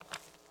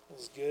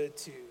Feels good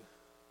to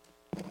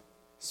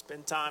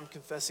spend time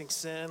confessing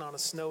sin on a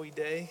snowy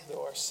day.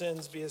 Though our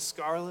sins be as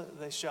scarlet,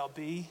 they shall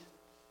be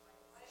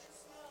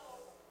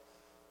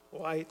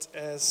white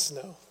as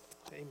snow.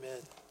 Amen.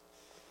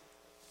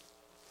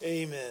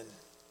 Amen.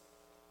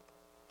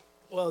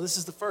 Well, this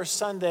is the first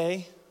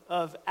Sunday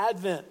of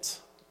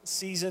Advent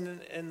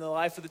season in the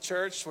life of the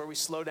church where we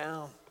slow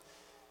down.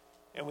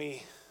 And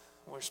we're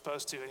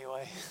supposed to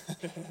anyway.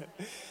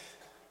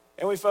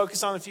 And we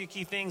focus on a few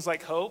key things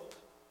like hope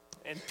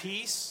and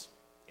peace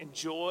and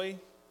joy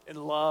and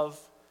love,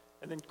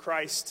 and then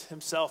Christ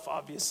himself,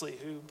 obviously,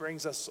 who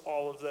brings us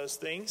all of those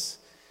things.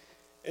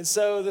 And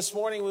so this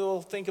morning we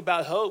will think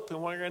about hope,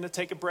 and we're going to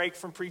take a break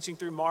from preaching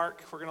through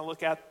Mark. We're going to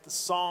look at the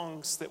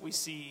songs that we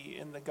see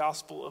in the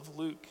Gospel of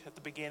Luke at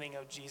the beginning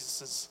of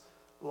Jesus'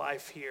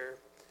 life here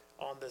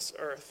on this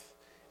earth.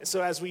 And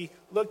so as we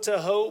look to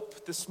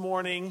hope this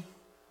morning,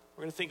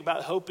 we're going to think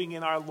about hoping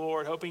in our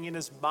Lord, hoping in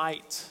his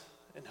might,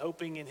 and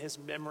hoping in his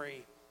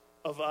memory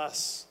of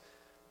us.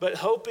 But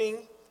hoping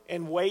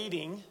and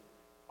waiting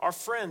are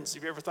friends.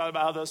 Have you ever thought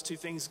about how those two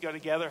things go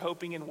together,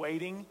 hoping and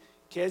waiting?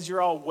 Kids,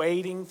 you're all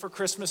waiting for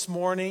Christmas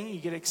morning.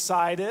 You get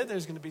excited.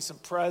 There's going to be some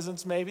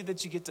presents maybe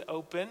that you get to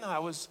open. I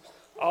was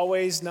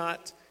always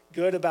not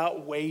good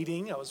about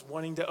waiting. I was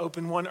wanting to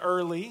open one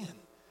early.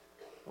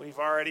 We've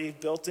already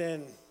built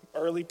in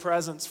early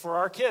presents for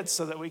our kids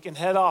so that we can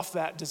head off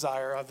that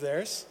desire of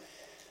theirs.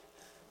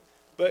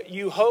 But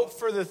you hope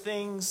for the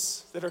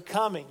things that are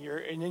coming,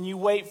 and then you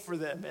wait for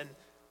them. And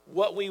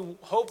what we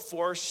hope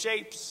for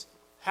shapes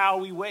how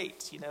we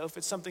wait. You know, if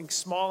it's something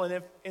small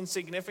and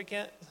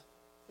insignificant,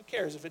 who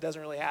cares if it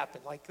doesn't really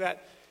happen? Like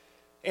that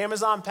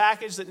Amazon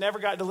package that never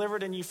got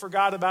delivered and you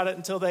forgot about it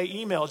until they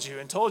emailed you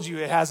and told you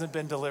it hasn't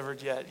been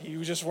delivered yet.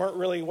 You just weren't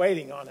really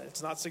waiting on it.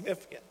 It's not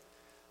significant.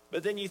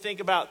 But then you think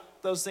about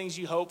those things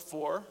you hope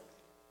for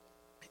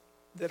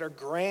that are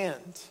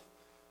grand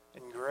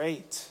and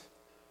great.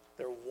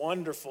 They're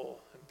wonderful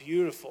and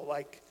beautiful,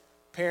 like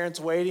parents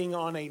waiting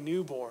on a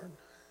newborn.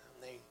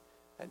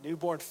 That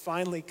newborn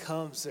finally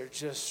comes, they're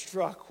just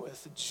struck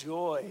with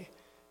joy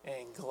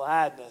and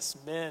gladness.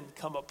 Men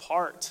come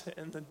apart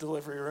in the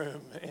delivery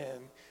room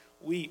and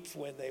weep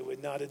when they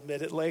would not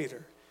admit it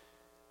later.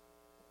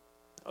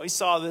 We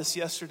saw this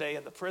yesterday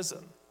in the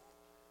prison.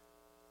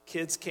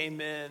 Kids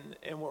came in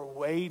and were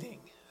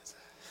waiting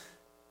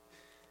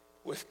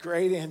with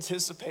great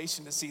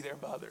anticipation to see their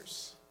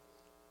mothers.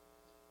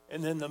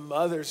 And then the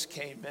mothers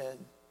came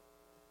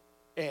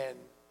in, and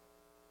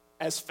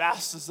as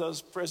fast as those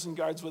prison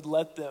guards would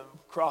let them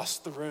cross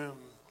the room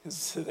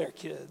because of their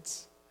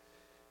kids.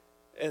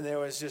 And there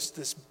was just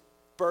this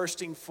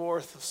bursting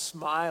forth of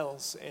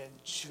smiles and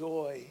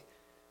joy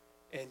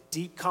and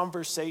deep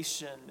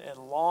conversation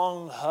and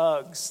long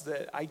hugs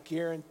that I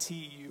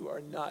guarantee you are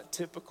not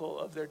typical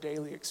of their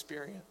daily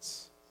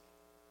experience.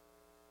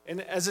 And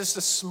as just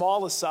a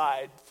small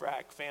aside,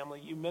 Frack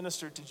family, you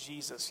ministered to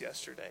Jesus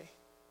yesterday.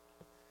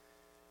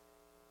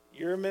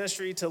 Your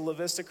ministry to La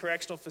Vista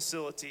Correctional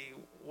Facility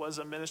was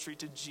a ministry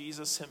to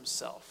Jesus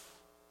himself.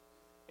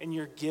 And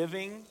your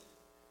giving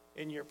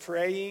and your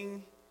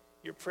praying,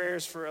 your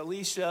prayers for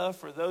Alicia,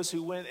 for those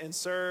who went and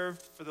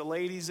served, for the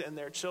ladies and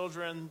their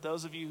children,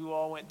 those of you who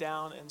all went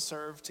down and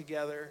served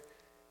together,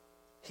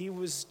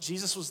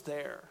 Jesus was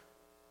there.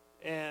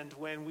 And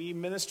when we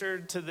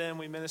ministered to them,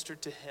 we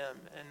ministered to him.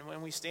 And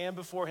when we stand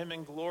before him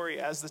in glory,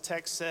 as the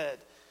text said,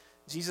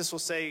 Jesus will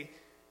say,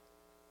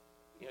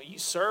 you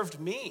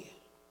served me.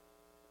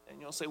 And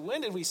you'll say,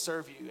 when did we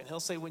serve you? And he'll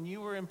say, when you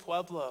were in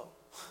Pueblo,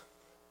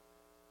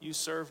 you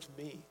served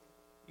me.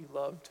 You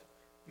loved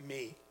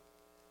me.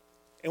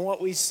 And what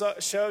we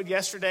showed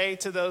yesterday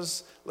to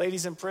those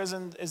ladies in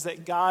prison is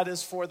that God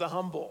is for the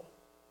humble.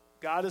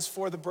 God is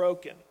for the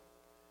broken.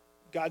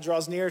 God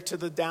draws near to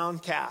the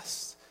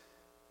downcast.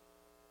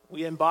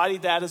 We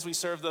embodied that as we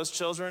served those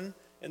children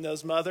and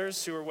those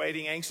mothers who were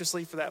waiting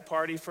anxiously for that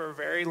party for a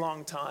very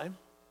long time.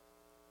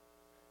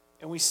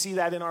 And we see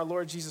that in our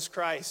Lord Jesus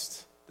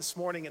Christ this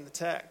morning in the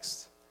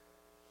text.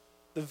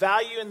 The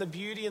value and the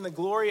beauty and the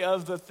glory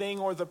of the thing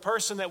or the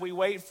person that we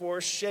wait for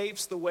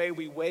shapes the way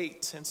we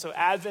wait. And so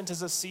Advent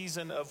is a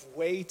season of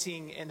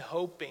waiting and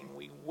hoping.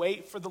 We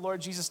wait for the Lord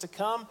Jesus to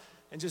come,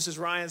 and just as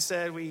Ryan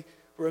said, we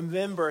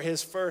remember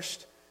his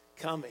first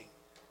coming.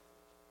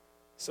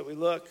 So we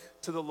look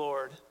to the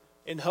Lord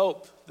in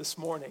hope this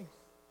morning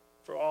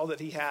for all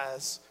that he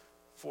has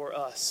for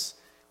us.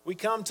 We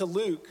come to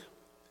Luke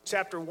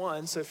chapter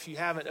 1, so if you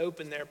haven't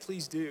opened there,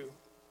 please do.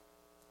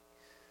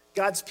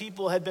 God's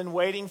people had been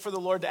waiting for the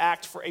Lord to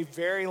act for a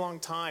very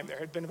long time. There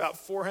had been about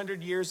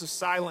 400 years of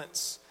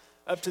silence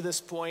up to this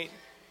point.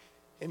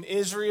 And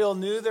Israel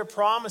knew their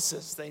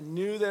promises. They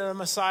knew that a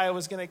Messiah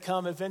was going to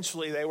come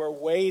eventually. They were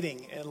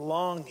waiting and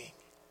longing.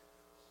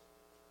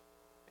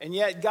 And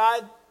yet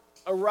God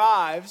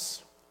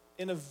arrives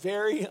in a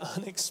very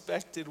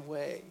unexpected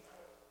way.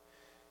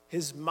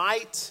 His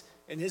might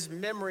and his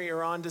memory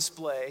are on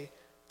display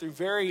through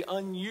very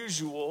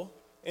unusual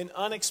and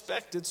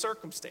unexpected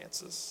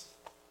circumstances.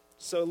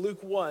 So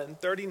Luke 1,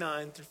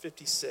 39 through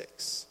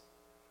 56.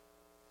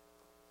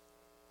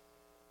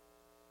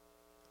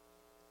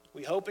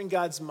 We hope in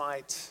God's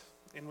might,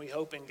 and we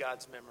hope in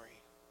God's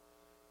memory.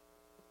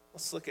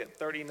 Let's look at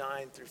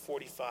 39 through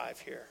 45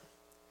 here.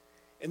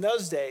 In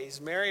those days,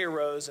 Mary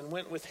arose and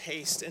went with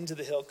haste into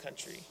the hill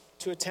country,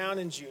 to a town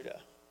in Judah.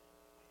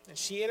 And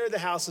she entered the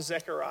house of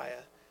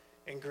Zechariah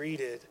and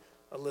greeted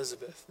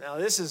Elizabeth. Now,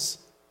 this is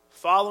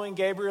following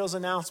Gabriel's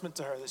announcement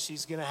to her that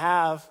she's going to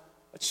have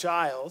a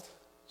child.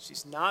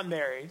 She's not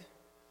married,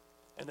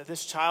 and that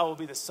this child will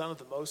be the Son of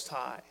the Most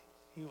High.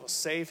 He will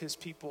save his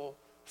people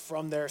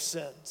from their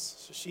sins.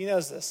 So she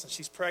knows this, and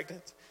she's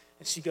pregnant,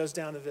 and she goes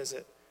down to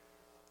visit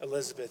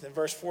Elizabeth. In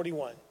verse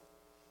 41,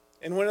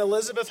 and when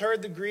Elizabeth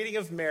heard the greeting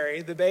of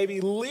Mary, the baby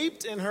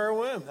leaped in her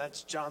womb.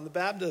 That's John the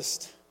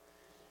Baptist.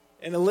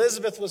 And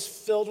Elizabeth was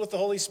filled with the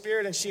Holy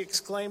Spirit, and she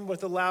exclaimed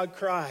with a loud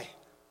cry,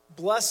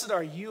 "Blessed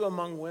are you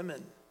among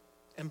women,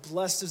 and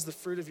blessed is the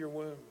fruit of your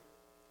womb.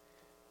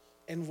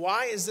 And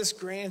why is this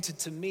granted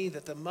to me,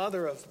 that the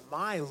mother of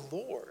my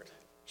Lord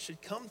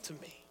should come to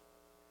me?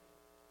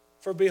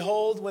 For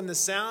behold, when the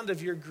sound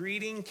of your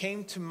greeting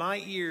came to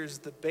my ears,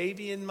 the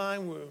baby in my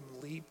womb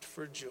leaped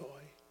for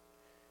joy.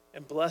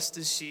 And blessed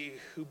is she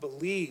who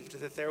believed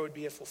that there would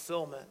be a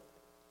fulfillment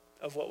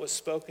of what was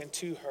spoken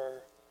to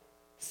her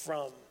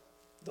from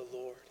the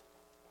Lord."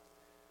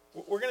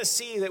 We're going to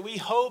see that we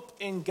hope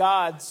in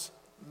God's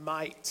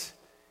might.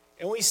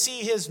 And we see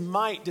his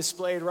might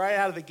displayed right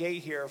out of the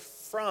gate here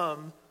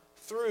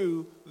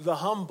through the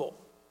humble,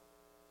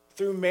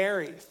 through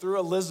Mary, through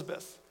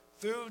Elizabeth,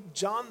 through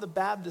John the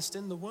Baptist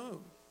in the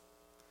womb.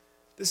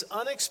 This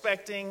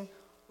unexpected,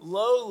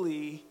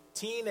 lowly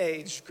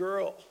teenage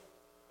girl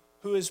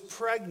who is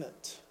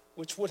pregnant,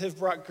 which would have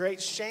brought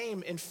great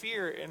shame and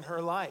fear in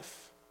her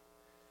life.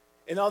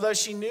 And although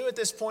she knew at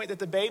this point that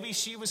the baby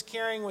she was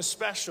carrying was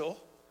special,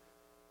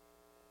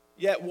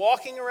 yet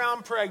walking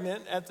around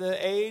pregnant at the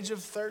age of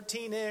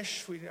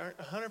 13-ish, we aren't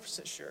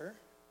 100% sure,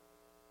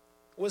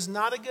 was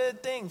not a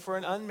good thing for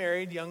an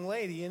unmarried young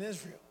lady in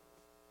Israel.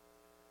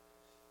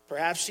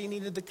 Perhaps she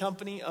needed the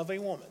company of a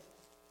woman,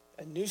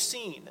 a new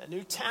scene, a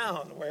new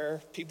town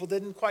where people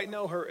didn't quite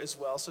know her as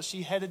well, so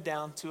she headed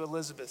down to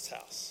Elizabeth's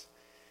house.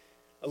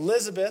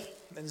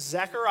 Elizabeth and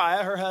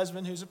Zechariah, her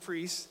husband, who's a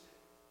priest,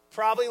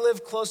 probably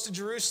lived close to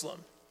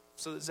Jerusalem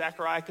so that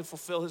Zechariah could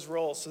fulfill his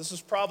role. So this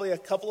was probably a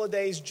couple of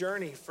days'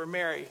 journey for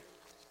Mary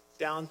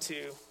down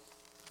to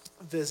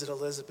visit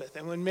Elizabeth.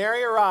 And when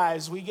Mary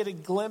arrives, we get a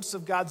glimpse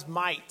of God's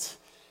might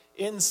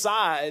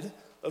inside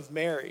of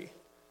Mary.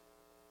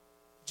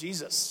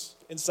 Jesus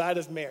inside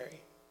of Mary.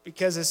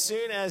 Because as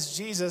soon as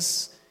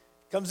Jesus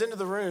comes into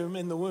the room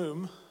in the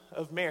womb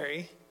of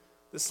Mary,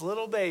 this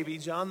little baby,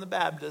 John the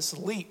Baptist,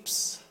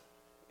 leaps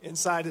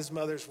inside his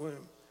mother's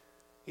womb.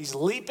 He's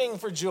leaping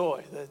for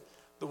joy.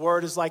 The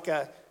word is like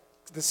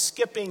the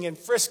skipping and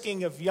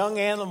frisking of young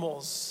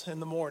animals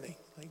in the morning.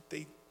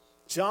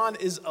 John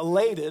is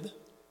elated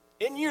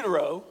in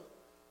utero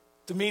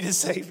to meet his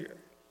Savior.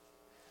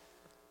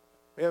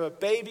 We have a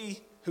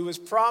baby who was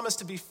promised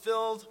to be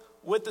filled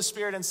with the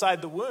Spirit inside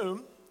the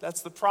womb.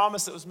 That's the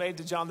promise that was made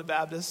to John the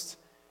Baptist.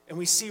 And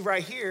we see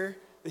right here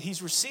that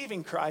he's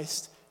receiving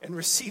Christ and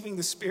receiving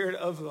the Spirit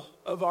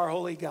of our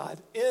holy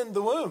God in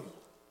the womb.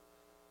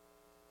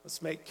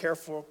 Let's make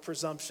careful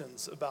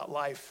presumptions about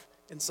life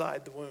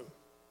inside the womb.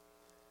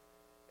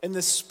 And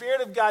the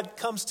Spirit of God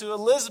comes to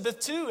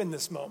Elizabeth too in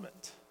this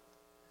moment.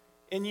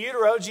 In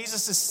utero,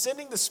 Jesus is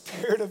sending the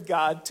Spirit of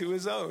God to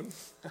his own.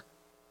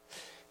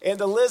 And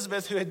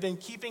Elizabeth, who had been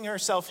keeping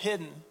herself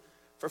hidden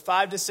for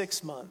 5 to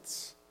 6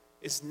 months,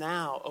 is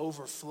now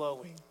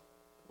overflowing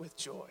with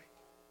joy.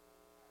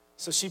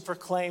 So she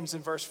proclaims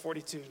in verse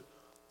 42,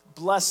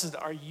 "Blessed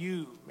are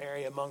you,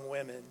 Mary, among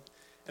women,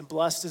 and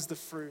blessed is the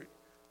fruit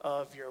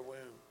of your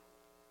womb."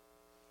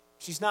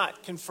 She's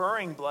not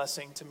conferring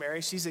blessing to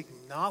Mary. She's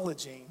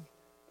acknowledging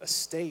a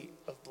state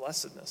of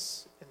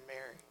blessedness in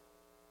Mary.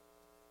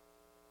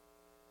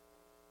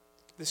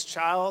 This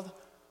child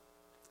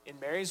in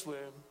Mary's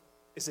womb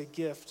is a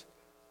gift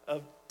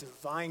of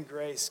divine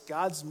grace.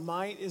 God's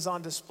might is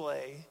on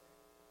display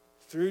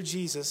through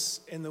Jesus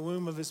in the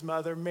womb of his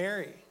mother,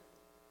 Mary.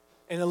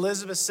 And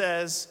Elizabeth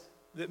says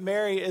that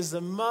Mary is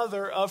the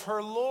mother of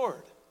her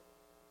Lord.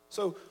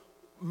 So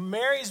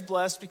Mary's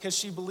blessed because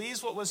she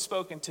believes what was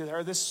spoken to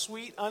her. This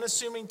sweet,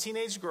 unassuming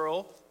teenage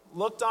girl,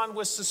 looked on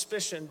with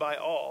suspicion by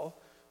all,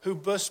 who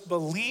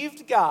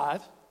believed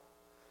God,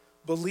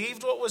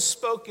 believed what was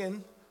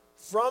spoken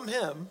from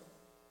him,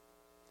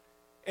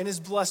 and is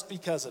blessed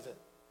because of it.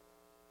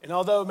 And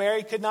although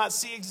Mary could not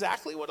see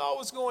exactly what all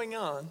was going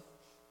on,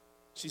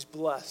 she's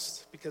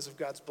blessed because of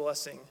God's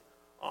blessing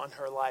on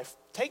her life.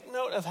 Take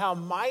note of how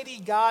mighty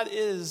God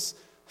is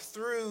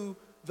through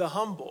the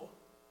humble.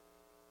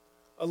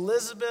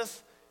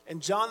 Elizabeth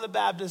and John the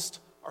Baptist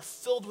are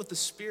filled with the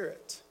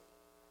Spirit.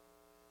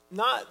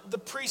 Not the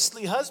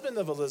priestly husband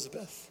of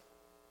Elizabeth,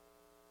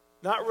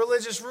 not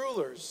religious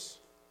rulers.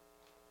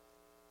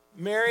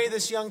 Mary,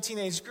 this young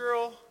teenage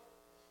girl.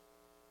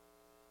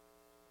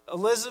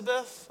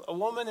 Elizabeth, a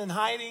woman in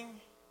hiding.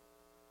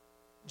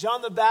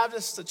 John the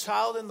Baptist, a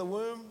child in the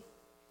womb.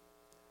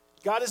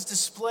 God is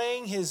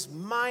displaying his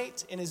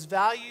might and his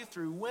value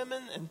through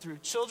women and through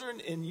children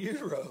in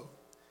utero.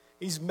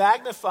 He's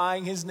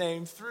magnifying his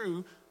name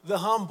through the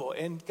humble.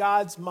 And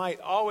God's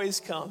might always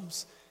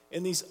comes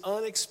in these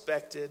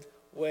unexpected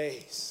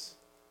ways.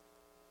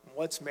 And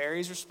what's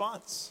Mary's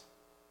response?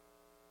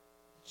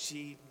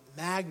 She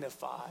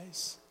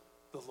magnifies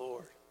the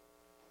Lord.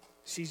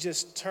 She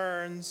just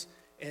turns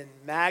and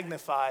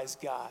magnifies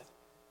God.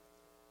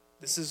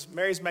 This is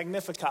Mary's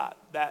Magnificat,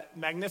 that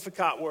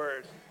Magnificat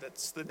word.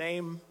 That's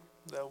the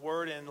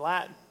word in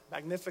Latin,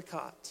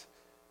 Magnificat.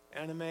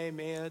 Anime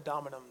mea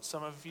dominum.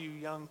 Some of you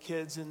young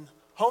kids in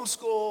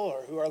homeschool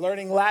or who are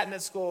learning Latin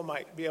at school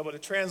might be able to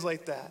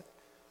translate that.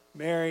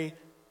 Mary,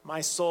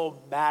 my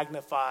soul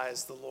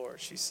magnifies the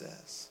Lord, she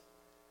says.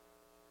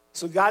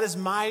 So God is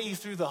mighty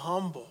through the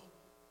humble,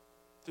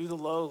 through the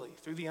lowly,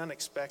 through the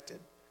unexpected.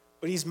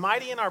 But he's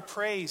mighty in our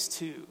praise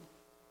too.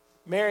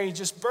 Mary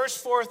just bursts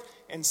forth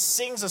and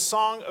sings a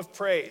song of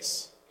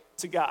praise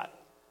to God.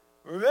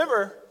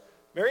 Remember,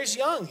 Mary's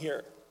young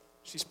here.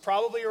 She's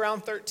probably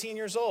around 13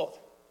 years old.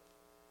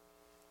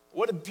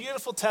 What a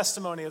beautiful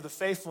testimony of the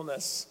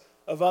faithfulness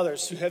of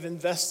others who have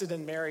invested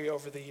in Mary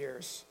over the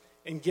years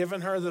and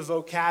given her the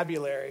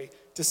vocabulary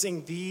to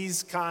sing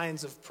these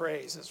kinds of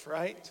praises,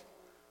 right?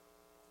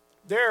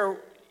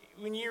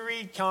 When you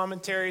read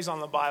commentaries on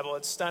the Bible,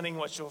 it's stunning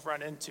what you'll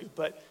run into.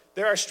 But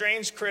there are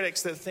strange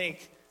critics that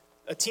think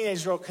a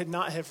teenage girl could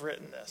not have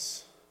written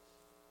this.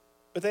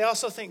 But they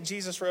also think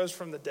Jesus rose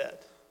from the dead.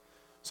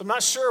 So I'm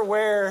not sure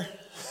where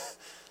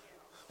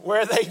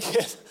they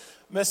get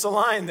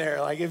misaligned there.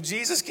 Like if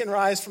Jesus can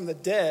rise from the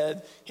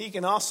dead, he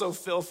can also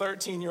fill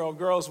 13-year-old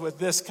girls with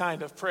this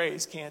kind of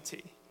praise, can't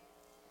he?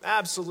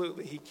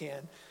 Absolutely he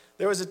can.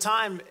 There was a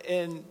time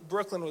in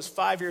Brooklyn was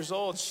 5 years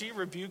old. She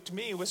rebuked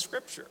me with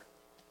scripture.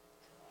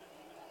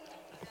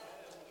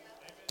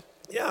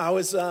 Yeah,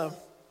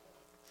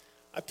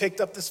 I picked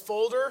up this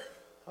folder.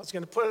 I was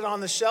going to put it on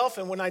the shelf,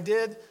 and when I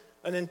did,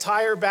 an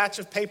entire batch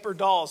of paper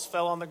dolls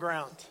fell on the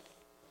ground.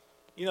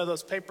 You know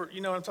what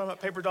I'm talking about,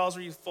 paper dolls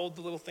where you fold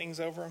the little things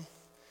over them?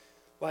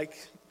 Like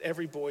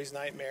every boy's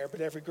nightmare,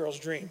 but every girl's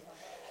dream.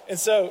 And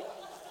so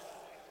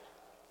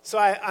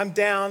I'm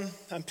down,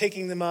 I'm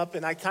picking them up,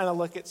 and I kind of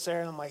look at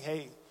Sarah, and I'm like,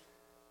 hey,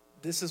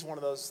 this is one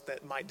of those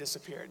that might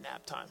disappear at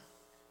nap time.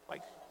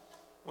 Like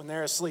when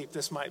they're asleep,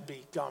 this might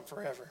be gone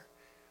forever.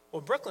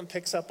 Well, Brooklyn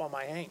picks up on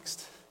my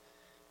angst.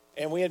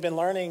 And we had been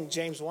learning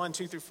James 1,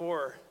 2 through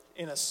 4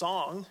 in a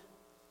song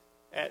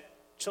at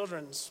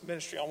children's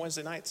ministry on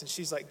Wednesday nights. And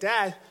she's like,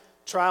 Dad,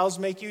 trials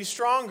make you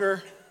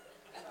stronger.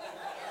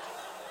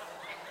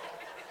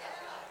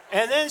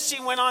 And then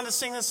she went on to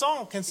sing the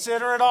song,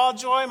 consider it all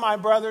joy, my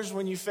brothers,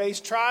 when you face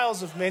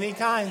trials of many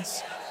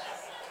kinds,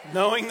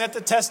 knowing that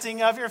the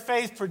testing of your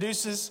faith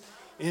produces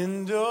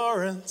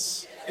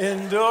endurance.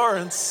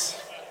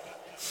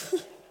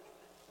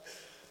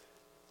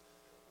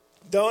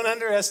 Don't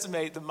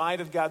underestimate the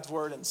might of God's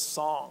word in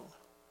song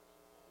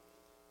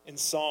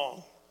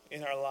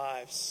in our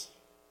lives.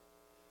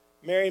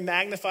 Mary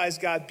magnifies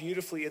God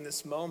beautifully in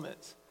this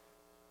moment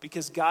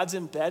because God's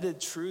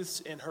embedded truths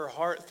in her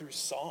heart through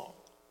song.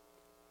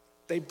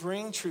 They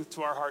bring truth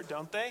to our heart,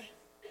 don't they?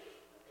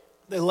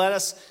 They let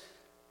us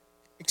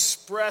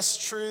express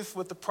truth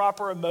with the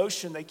proper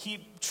emotion. They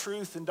keep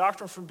truth and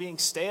doctrine from being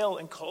stale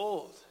and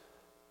cold.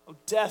 Oh,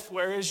 death,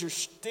 where is your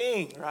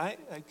sting, right?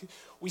 Like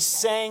we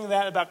sang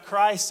that about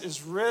Christ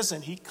is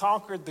risen. He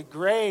conquered the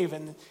grave.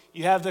 And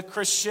you have the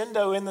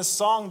crescendo in the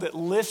song that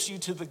lifts you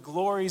to the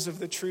glories of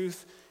the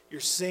truth you're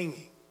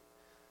singing.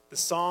 The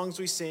songs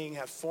we sing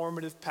have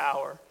formative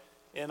power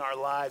in our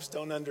lives.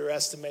 Don't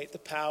underestimate the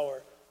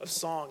power of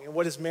song. And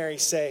what does Mary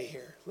say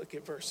here? Look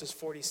at verses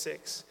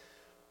 46.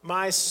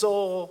 My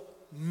soul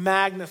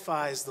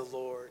magnifies the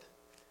Lord,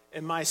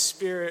 and my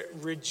spirit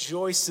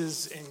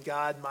rejoices in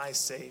God my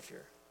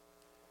Savior.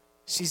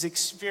 She's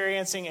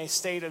experiencing a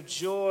state of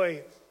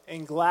joy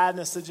and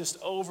gladness that just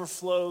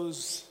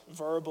overflows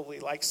verbally,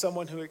 like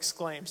someone who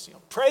exclaims,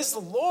 praise the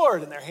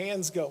Lord, and their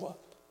hands go up.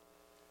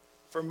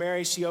 For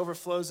Mary, she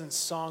overflows in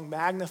song,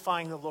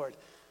 magnifying the Lord.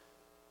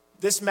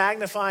 This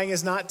magnifying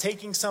is not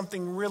taking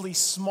something really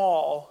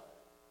small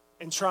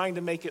and trying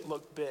to make it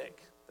look big.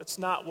 That's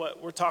not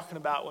what we're talking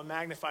about when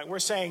magnifying. We're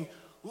saying,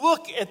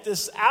 look at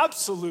this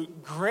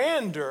absolute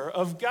grandeur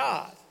of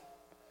God.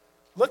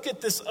 Look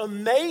at this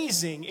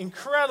amazing,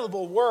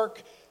 incredible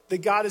work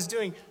that God is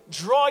doing.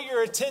 Draw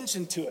your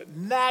attention to it.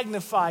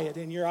 Magnify it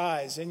in your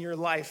eyes, in your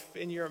life,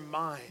 in your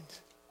mind.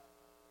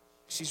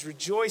 She's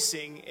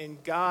rejoicing in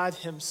God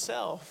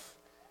himself,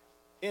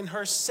 in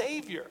her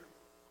Savior.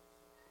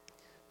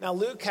 Now,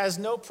 Luke has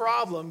no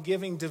problem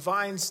giving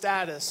divine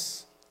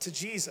status to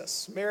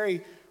Jesus.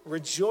 Mary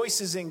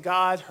rejoices in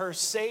God, her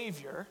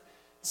Savior.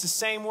 It's the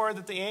same word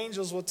that the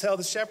angels will tell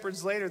the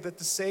shepherds later, that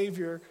the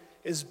Savior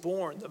is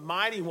born. The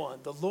mighty one,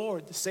 the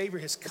Lord, the Savior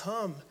has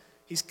come.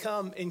 He's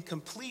come in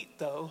complete,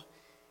 though,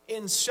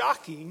 in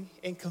shocking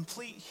and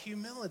complete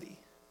humility.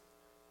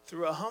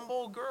 Through a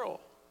humble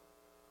girl,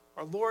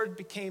 our Lord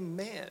became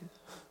man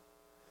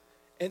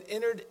and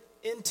entered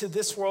into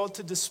this world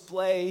to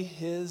display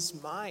his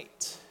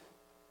might.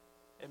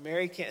 And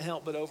Mary can't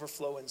help but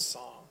overflow in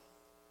song.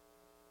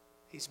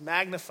 He's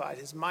magnified.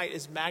 His might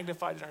is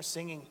magnified in our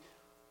singing.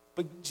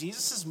 But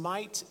Jesus'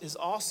 might is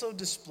also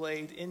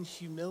displayed in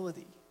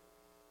humility.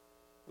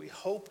 We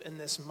hope in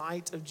this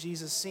might of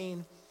Jesus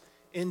seen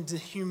in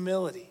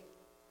humility.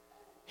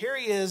 Here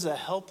he is, a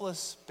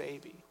helpless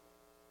baby.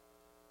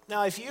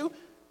 Now, if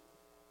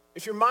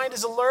your mind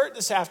is alert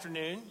this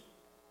afternoon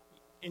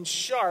and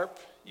sharp,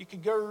 you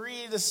could go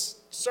read this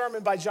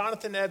sermon by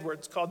Jonathan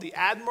Edwards called The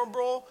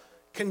Admirable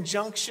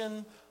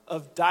Conjunction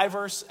of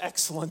Diverse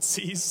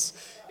Excellencies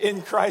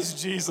in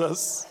Christ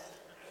Jesus.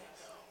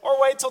 Or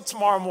wait till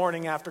tomorrow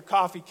morning after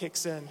coffee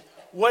kicks in,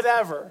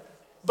 whatever.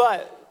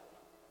 But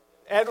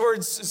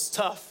Edwards is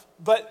tough.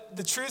 But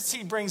the truths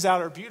he brings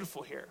out are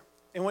beautiful here.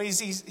 And what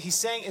he's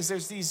saying is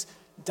there's these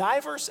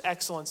diverse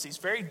excellencies,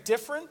 very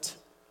different,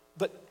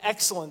 but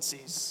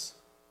excellencies,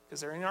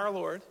 because they're in our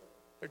Lord,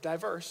 they're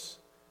diverse,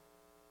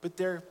 but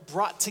they're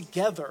brought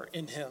together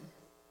in him.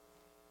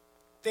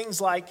 Things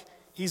like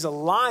he's a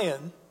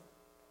lion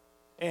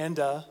and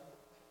a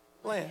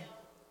lamb.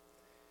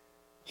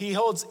 He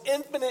holds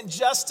infinite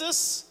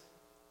justice,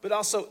 but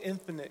also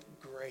infinite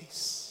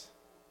grace.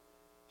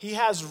 He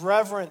has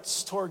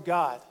reverence toward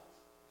God,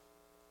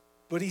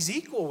 but he's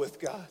equal with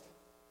God.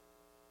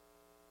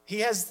 He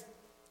has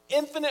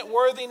infinite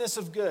worthiness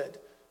of good.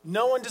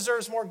 No one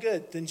deserves more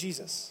good than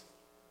Jesus.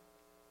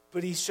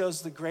 But he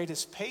shows the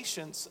greatest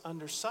patience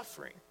under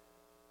suffering.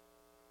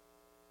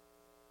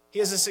 He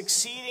has this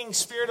exceeding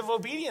spirit of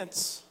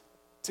obedience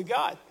to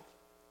God.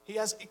 He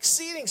has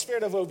exceeding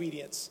spirit of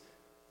obedience.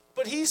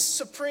 But he's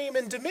supreme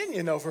in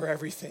dominion over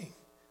everything.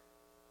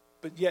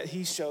 But yet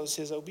he shows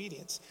his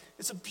obedience.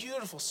 It's a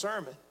beautiful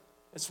sermon.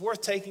 It's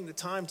worth taking the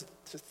time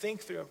to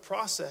think through and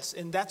process.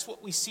 And that's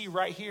what we see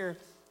right here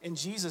in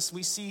Jesus.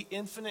 We see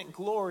infinite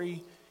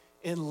glory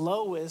in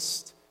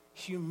lowest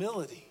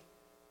humility.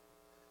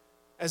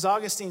 As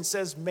Augustine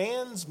says,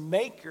 man's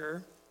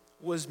maker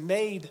was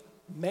made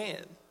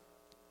man,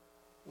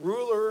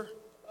 ruler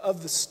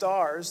of the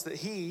stars, that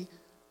he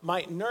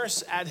might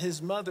nurse at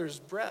his mother's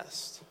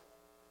breast,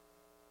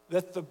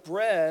 that the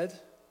bread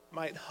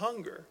might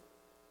hunger,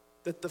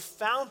 that the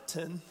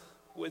fountain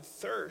would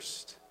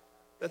thirst,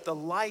 that the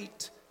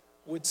light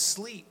would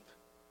sleep,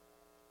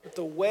 that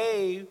the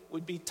way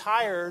would be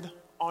tired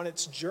on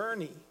its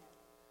journey,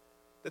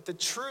 that the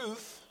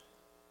truth,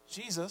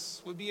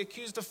 Jesus, would be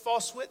accused of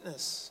false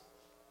witness,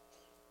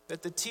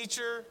 that the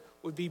teacher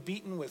would be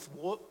beaten with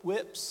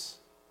whips,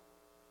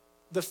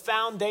 the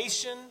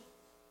foundation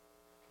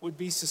would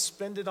be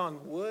suspended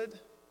on wood,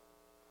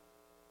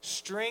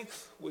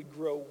 strength would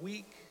grow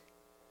weak,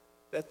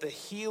 that the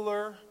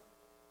healer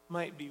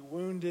might be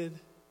wounded,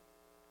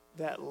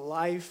 that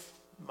life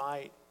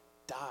might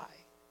die.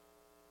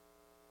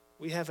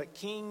 We have a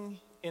king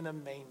in a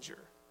manger,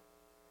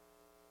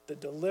 the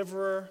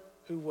deliverer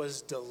who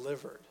was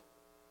delivered,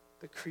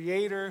 the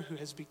creator who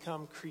has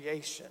become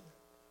creation.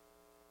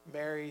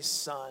 Mary's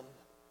son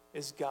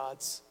is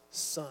God's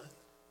son.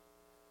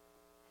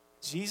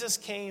 Jesus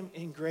came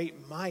in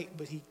great might,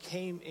 but he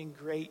came in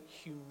great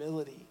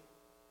humility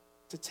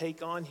to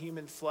take on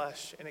human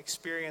flesh and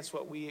experience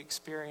what we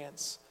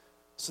experience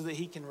so that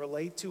he can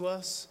relate to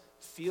us,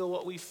 feel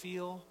what we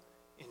feel,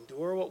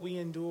 endure what we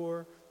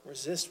endure,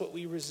 resist what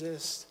we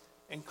resist,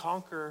 and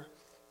conquer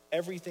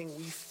everything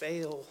we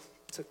fail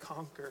to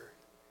conquer.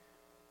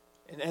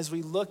 And as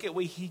we look at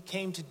what he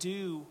came to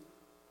do,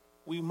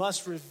 we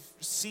must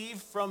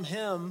receive from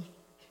him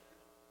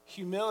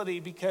humility,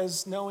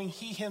 because knowing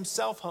he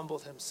himself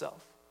humbled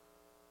himself,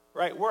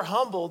 right? We're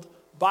humbled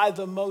by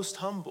the most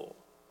humble.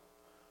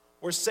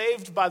 We're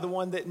saved by the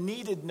one that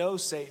needed no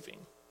saving.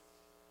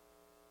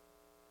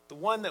 The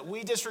one that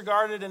we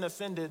disregarded and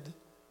offended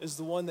is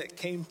the one that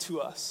came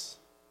to us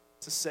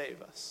to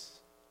save us.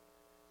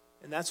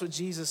 And that's what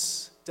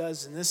Jesus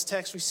does. In this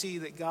text, we see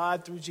that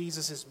God, through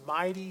Jesus, is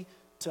mighty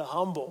to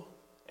humble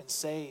and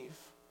save.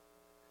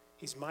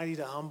 He's mighty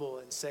to humble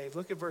and save.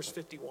 Look at verse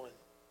 51.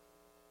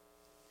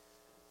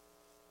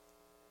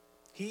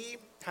 He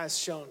has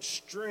shown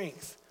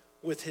strength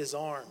with his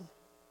arm.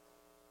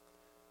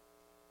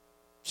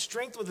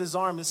 Strength with his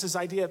arm. This is this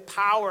idea of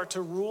power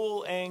to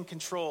rule and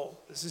control.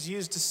 This is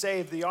used to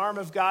save. The arm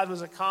of God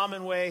was a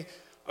common way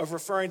of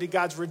referring to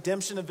God's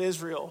redemption of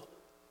Israel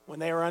when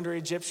they were under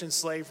Egyptian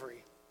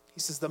slavery. He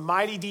says the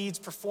mighty deeds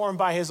performed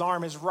by his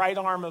arm, his right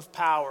arm of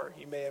power,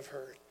 you may have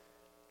heard.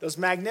 Those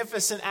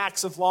magnificent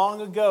acts of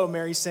long ago,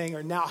 Mary's saying,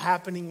 are now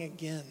happening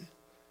again.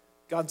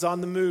 God's on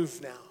the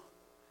move now.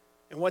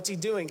 And what's he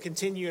doing?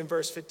 Continue in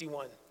verse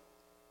 51.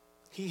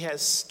 He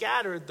has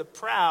scattered the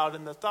proud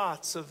in the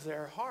thoughts of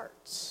their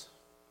hearts.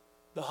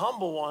 The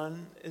humble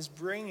one is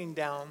bringing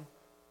down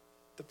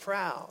the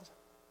proud.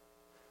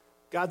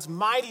 God's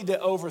mighty to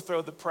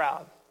overthrow the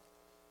proud,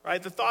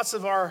 right? The thoughts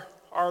of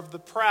the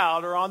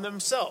proud are on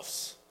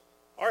themselves.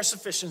 Our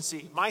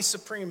sufficiency, my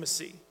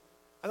supremacy.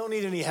 I don't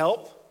need any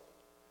help.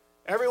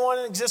 Everyone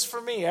exists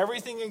for me.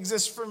 Everything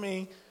exists for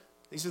me.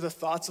 These are the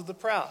thoughts of the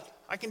proud.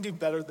 I can do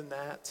better than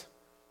that.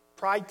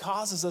 Pride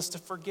causes us to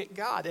forget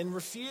God and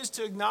refuse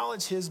to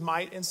acknowledge his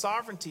might and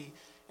sovereignty.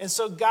 And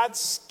so God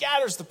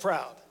scatters the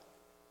proud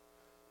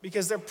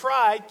because their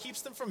pride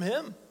keeps them from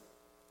him.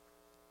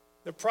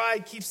 Their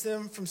pride keeps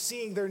them from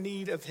seeing their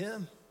need of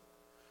him.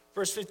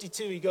 Verse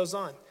 52, he goes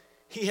on.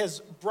 He has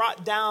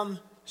brought down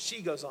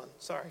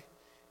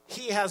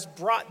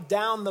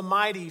the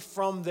mighty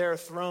from their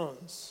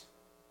thrones.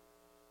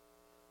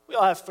 We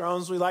all have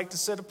thrones we like to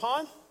sit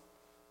upon.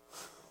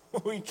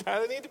 We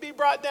kind of need to be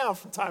brought down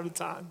from time to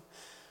time,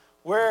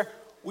 where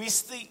we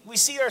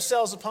see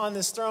ourselves upon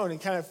this throne and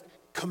kind of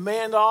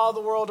command all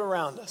the world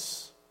around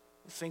us.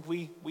 We think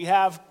we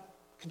have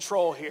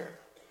control here.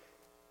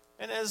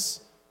 And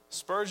as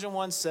Spurgeon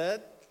once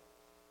said,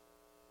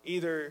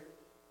 either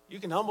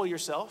you can humble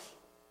yourself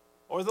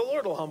or the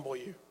Lord will humble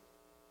you.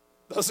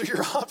 Those are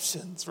your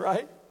options,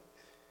 right?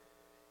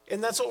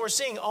 And that's what we're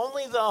seeing.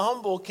 Only the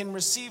humble can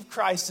receive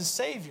Christ as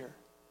Savior.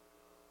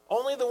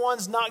 Only the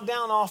ones knocked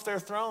down off their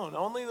throne,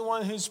 only the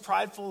one whose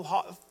prideful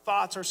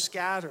thoughts are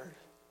scattered,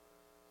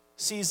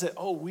 sees that,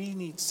 oh, we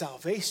need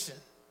salvation.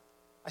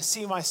 I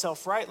see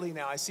myself rightly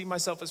now. I see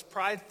myself as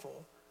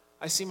prideful.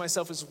 I see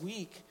myself as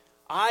weak.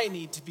 I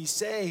need to be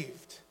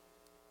saved.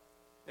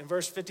 In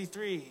verse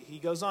 53, he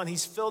goes on,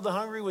 he's filled the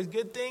hungry with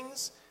good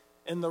things,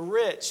 and the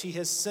rich he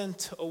has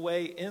sent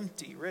away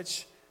empty.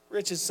 Rich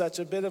is such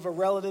a bit of a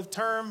relative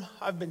term.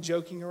 I've been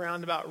joking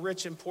around about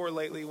rich and poor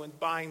lately when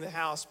buying the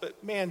house,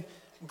 but man,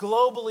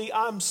 globally,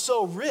 I'm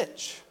so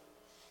rich.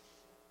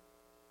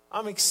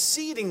 I'm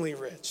exceedingly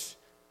rich.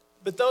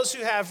 But those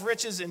who have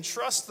riches and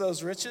trust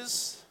those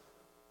riches,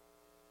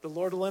 the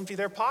Lord will empty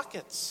their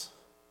pockets.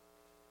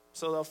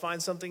 So they'll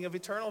find something of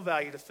eternal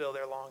value to fill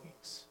their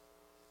longings.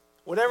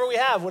 Whatever we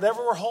have,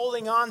 whatever we're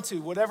holding on to,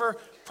 whatever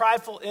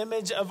prideful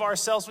image of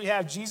ourselves we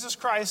have, Jesus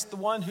Christ, the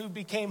one who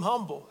became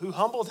humble, who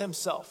humbled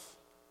himself,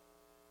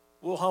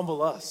 will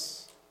humble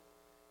us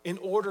in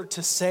order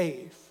to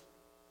save,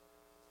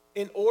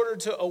 in order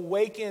to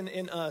awaken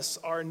in us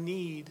our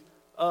need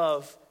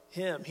of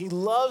him. He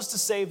loves to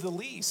save the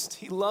least.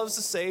 He loves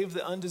to save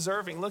the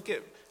undeserving. Look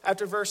at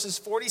after verses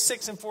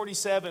 46 and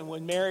 47,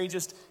 when Mary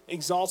just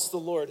exalts the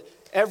Lord.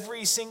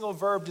 Every single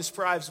verb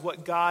describes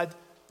what God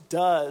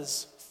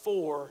does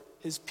for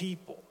his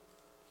people.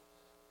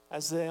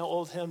 As the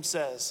old hymn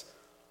says,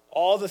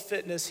 all the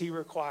fitness he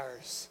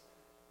requires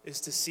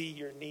is to see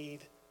your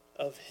need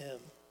of him.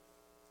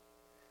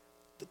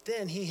 But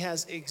then he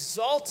has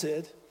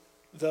exalted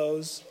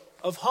those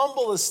of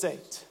humble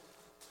estate.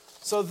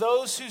 So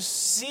those who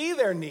see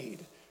their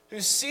need,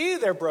 who see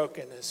their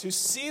brokenness, who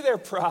see their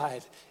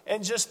pride,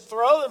 and just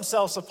throw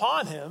themselves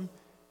upon him,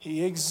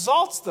 he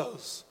exalts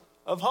those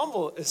of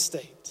humble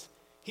estate.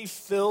 He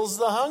fills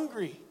the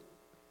hungry.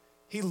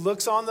 He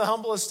looks on the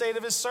humble estate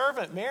of his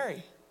servant,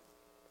 Mary,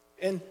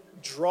 and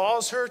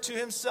draws her to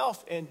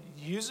himself and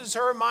uses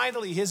her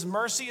mightily. His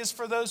mercy is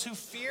for those who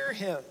fear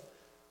him.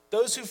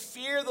 Those who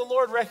fear the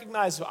Lord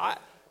recognize, I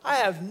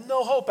have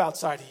no hope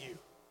outside of you.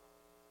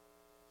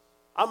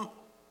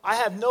 I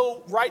have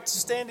no right to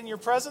stand in your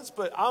presence,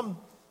 but I'm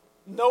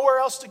nowhere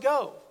else to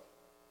go.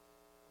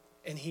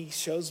 And he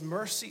shows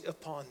mercy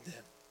upon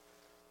them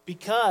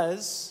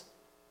because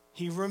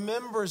he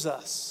remembers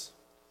us.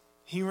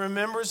 He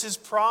remembers his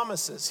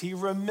promises. He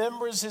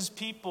remembers his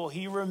people.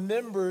 He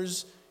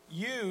remembers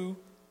you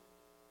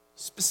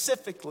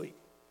specifically,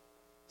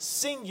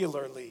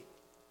 singularly.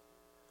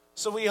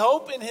 So we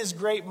hope in his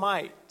great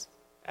might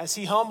as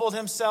he humbled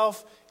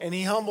himself and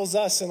he humbles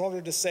us in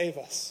order to save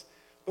us.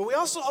 But we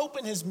also hope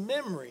in his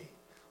memory.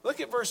 Look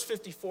at verse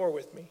 54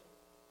 with me.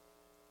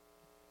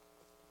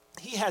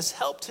 He has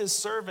helped his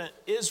servant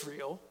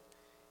Israel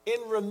in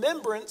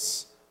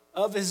remembrance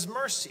of his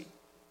mercy,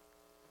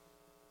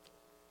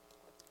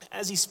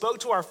 as he spoke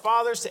to our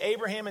fathers, to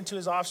Abraham, and to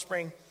his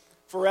offspring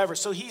forever.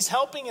 So he's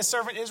helping his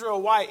servant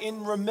Israel. Why?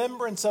 In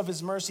remembrance of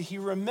his mercy. He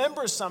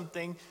remembers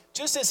something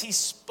just as he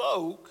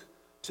spoke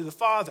to the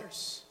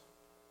fathers.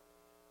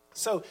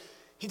 So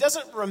he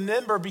doesn't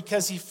remember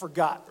because he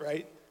forgot,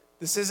 right?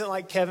 This isn't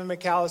like Kevin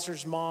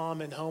McAllister's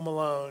mom in Home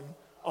Alone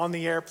on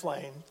the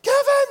airplane.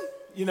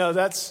 Kevin!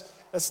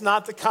 That's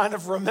not the kind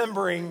of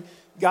remembering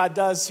God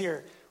does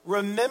here.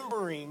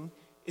 Remembering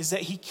is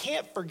that he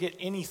can't forget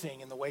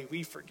anything in the way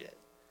we forget.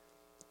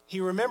 He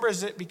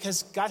remembers it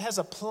because God has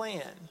a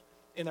plan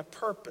and a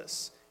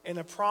purpose and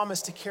a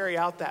promise to carry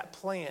out that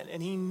plan.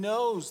 And he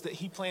knows that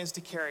he plans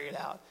to carry it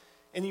out.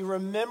 And he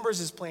remembers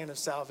his plan of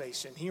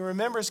salvation. He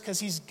remembers because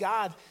he's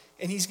God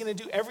and he's going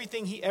to do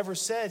everything he ever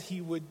said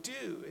he would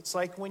do. It's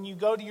like when you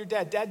go to your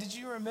dad, Dad, did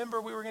you remember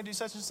we were going to do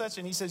such and such?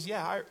 And he says,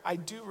 yeah, I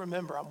do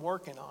remember. I'm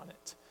working on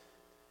it.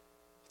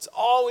 It's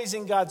always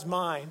in God's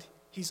mind.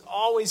 He's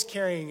always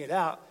carrying it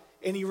out.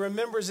 And he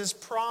remembers his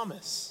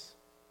promise.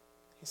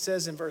 He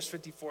says in verse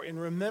 54, in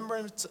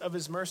remembrance of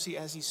his mercy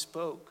as he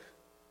spoke.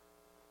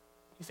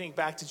 You think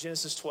back to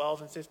Genesis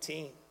 12 and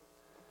 15,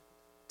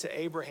 to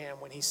Abraham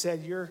when he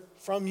said,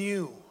 from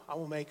you I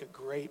will make a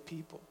great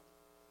people.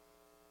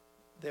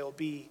 They will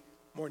be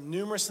more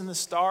numerous than the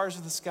stars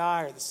of the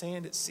sky or the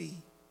sand at sea.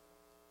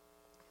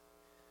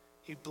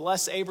 He'd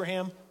bless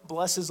Abraham,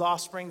 bless his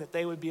offspring, that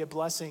they would be a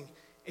blessing.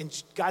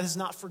 And God has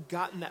not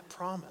forgotten that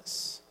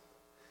promise.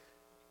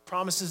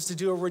 Promises to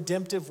do a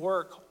redemptive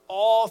work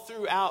all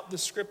throughout the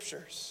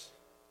scriptures.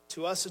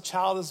 To us a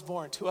child is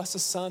born, to us a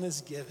son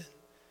is given.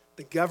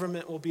 The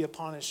government will be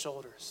upon his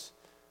shoulders.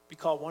 Be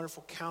called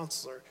Wonderful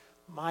Counselor,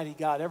 Mighty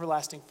God,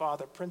 Everlasting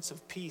Father, Prince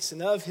of Peace.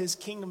 And of his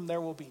kingdom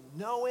there will be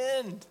no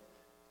end.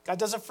 God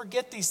doesn't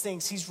forget these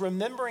things. He's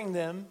remembering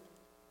them,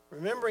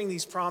 remembering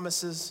these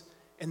promises,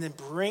 and then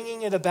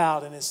bringing it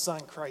about in his son,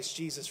 Christ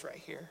Jesus,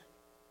 right here.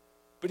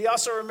 But he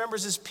also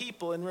remembers his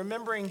people, and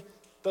remembering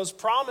those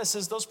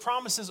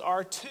promises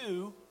are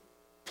to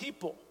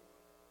people.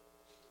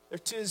 They're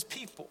to his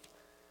people.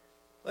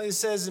 Like it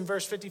says in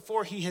verse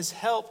 54, he has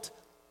helped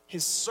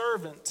his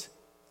servant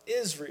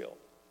Israel.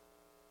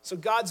 So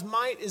God's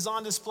might is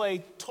on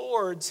display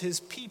towards his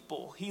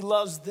people. He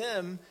loves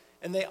them,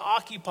 and they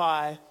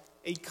occupy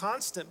a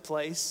constant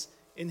place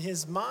in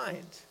his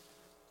mind.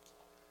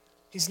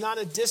 He's not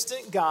a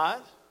distant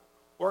God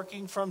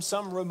working from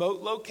some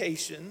remote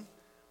location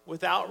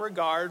without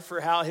regard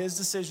for how his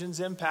decisions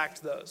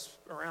impact those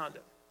around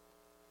him.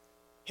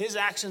 His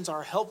actions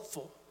are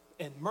helpful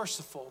and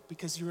merciful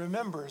because he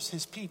remembers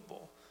his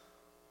people.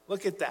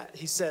 Look at that.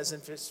 He says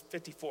in verse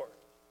 54,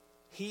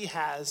 he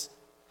has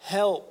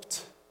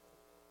helped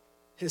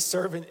his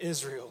servant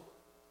Israel.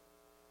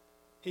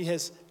 He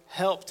has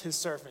helped his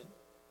servant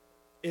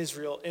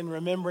Israel in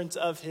remembrance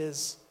of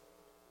his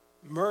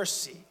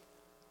mercy.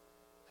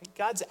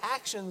 God's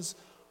actions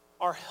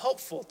are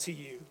helpful to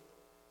you.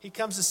 He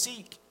comes to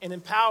seek and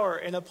empower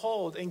and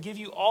uphold and give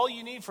you all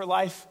you need for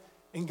life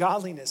and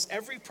godliness.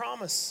 Every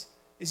promise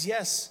is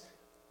yes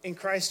in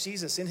Christ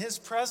Jesus. In his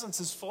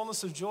presence is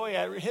fullness of joy.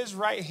 At his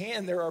right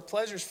hand there are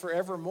pleasures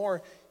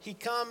forevermore. He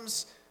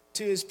comes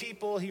to his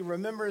people. He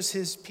remembers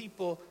his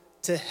people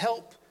to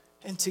help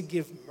and to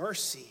give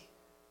mercy.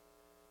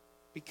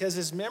 Because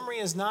his memory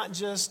is not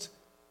just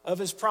of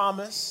his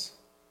promise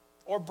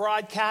or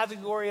broad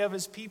category of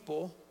his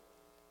people,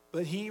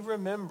 but he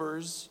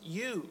remembers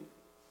you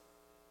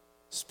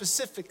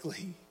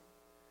specifically.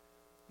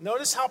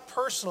 Notice how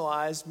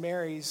personalized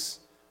Mary's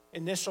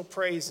initial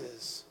praise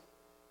is.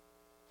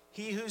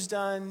 He who's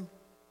done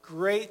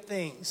great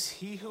things,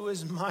 he who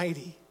is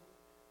mighty,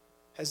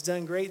 has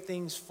done great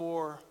things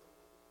for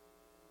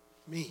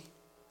me.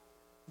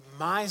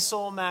 My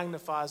soul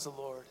magnifies the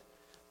Lord.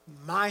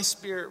 My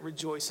spirit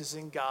rejoices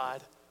in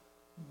God,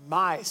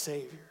 my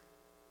Savior.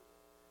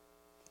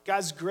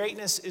 God's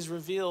greatness is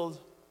revealed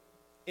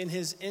in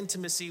his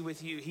intimacy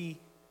with you. He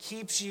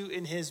keeps you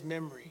in his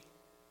memory.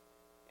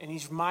 And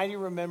he's mighty to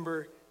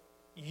remember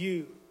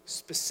you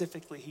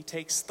specifically. He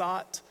takes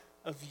thought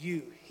of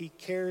you. He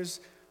cares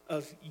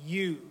of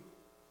you.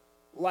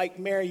 Like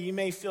Mary, you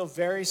may feel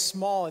very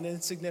small and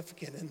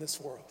insignificant in this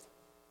world.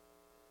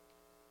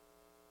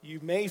 You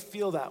may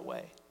feel that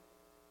way.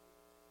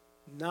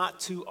 Not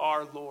to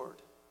our Lord.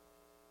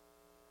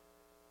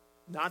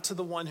 Not to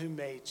the one who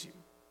made you.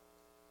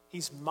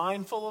 He's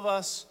mindful of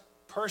us,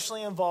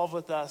 personally involved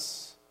with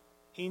us.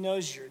 He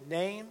knows your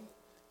name.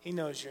 He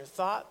knows your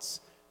thoughts.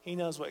 He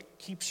knows what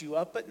keeps you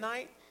up at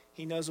night.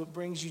 He knows what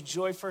brings you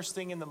joy first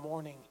thing in the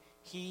morning.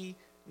 He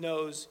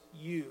knows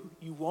you.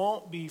 You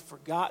won't be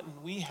forgotten.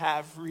 We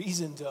have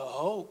reason to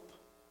hope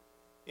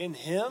in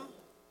him,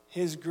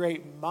 his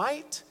great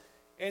might,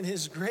 and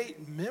his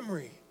great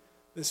memory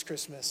this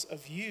Christmas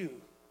of you,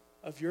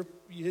 of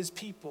his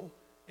people,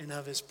 and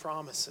of his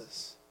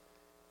promises.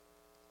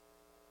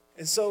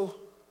 And so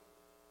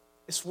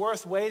it's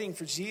worth waiting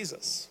for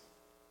Jesus.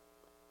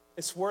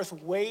 It's worth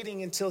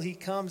waiting until he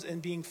comes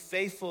and being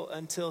faithful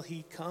until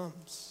he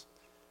comes.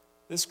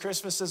 This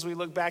Christmas, as we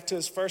look back to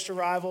his first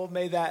arrival,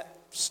 may that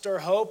stir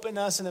hope in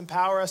us and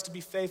empower us to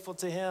be faithful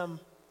to him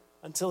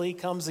until he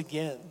comes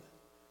again.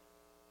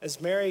 As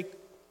Mary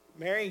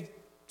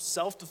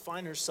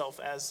self-defined herself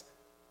as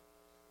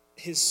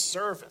his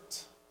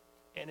servant.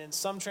 And in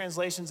some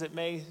translations, it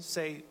may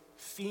say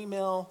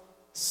female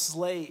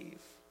slave.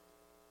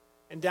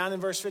 And down in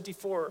verse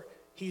 54,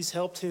 he's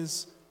helped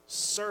his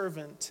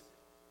servant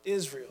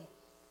Israel.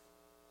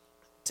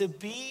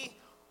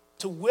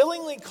 To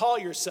willingly call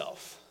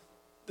yourself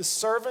the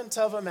servant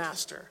of a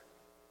master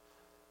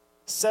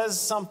says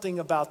something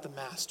about the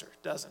master,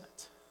 doesn't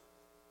it?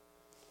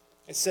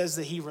 It says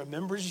that he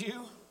remembers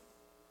you.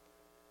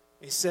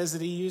 It says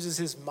that he uses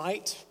his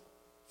might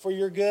for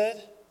your good.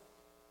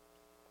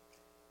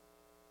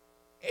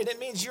 And it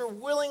means you're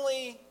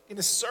willingly going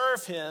to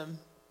serve him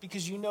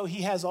because you know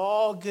he has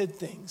all good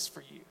things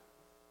for you.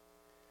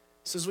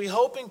 So as we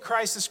hope in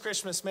Christ this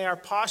Christmas, may our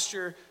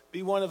posture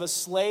be one of a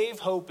slave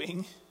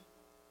hoping,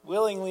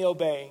 willingly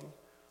obeying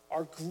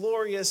our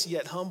glorious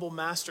yet humble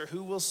master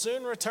who will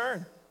soon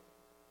return.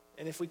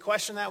 And if we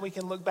question that, we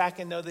can look back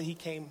and know that he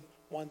came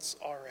once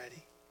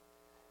already.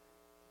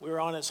 We're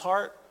on his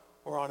heart,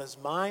 we're on his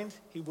mind.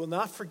 He will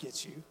not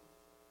forget you.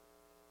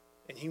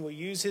 And he will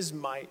use his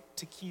might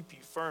to keep you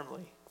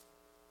firmly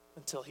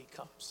until he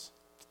comes.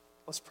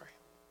 Let's pray.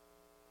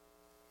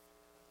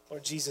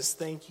 Lord Jesus,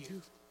 thank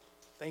you.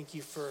 Thank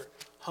you for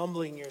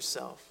humbling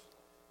yourself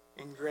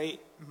and great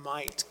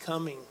might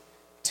coming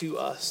to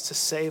us to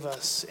save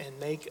us and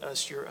make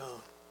us your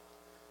own.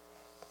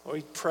 Lord,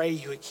 we pray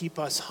you would keep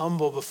us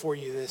humble before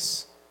you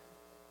this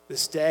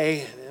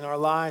day and in our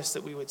lives,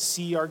 that we would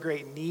see our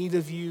great need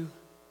of you,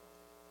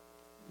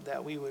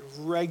 that we would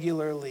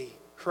regularly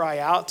cry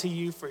out to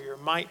you for your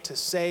might to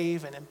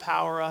save and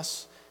empower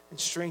us and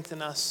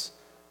strengthen us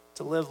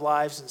to live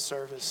lives in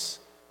service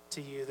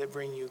to you that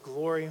bring you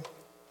glory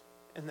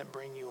and that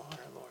bring you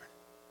honor, Lord.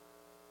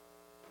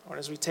 Lord,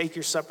 as we take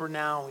your supper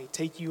now, we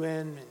take you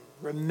in and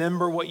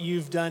remember what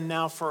you've done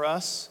now for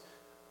us.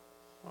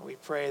 Lord, we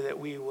pray that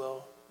we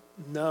will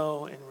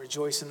know and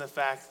rejoice in the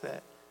fact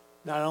that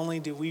not only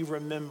do we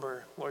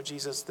remember, Lord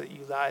Jesus, that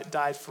you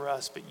died for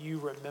us, but you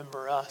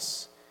remember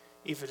us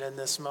even in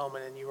this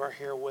moment, and you are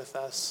here with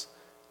us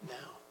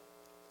now.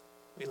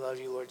 We love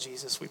you, Lord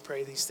Jesus. We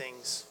pray these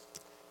things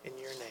in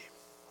your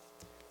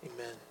name.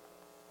 Amen.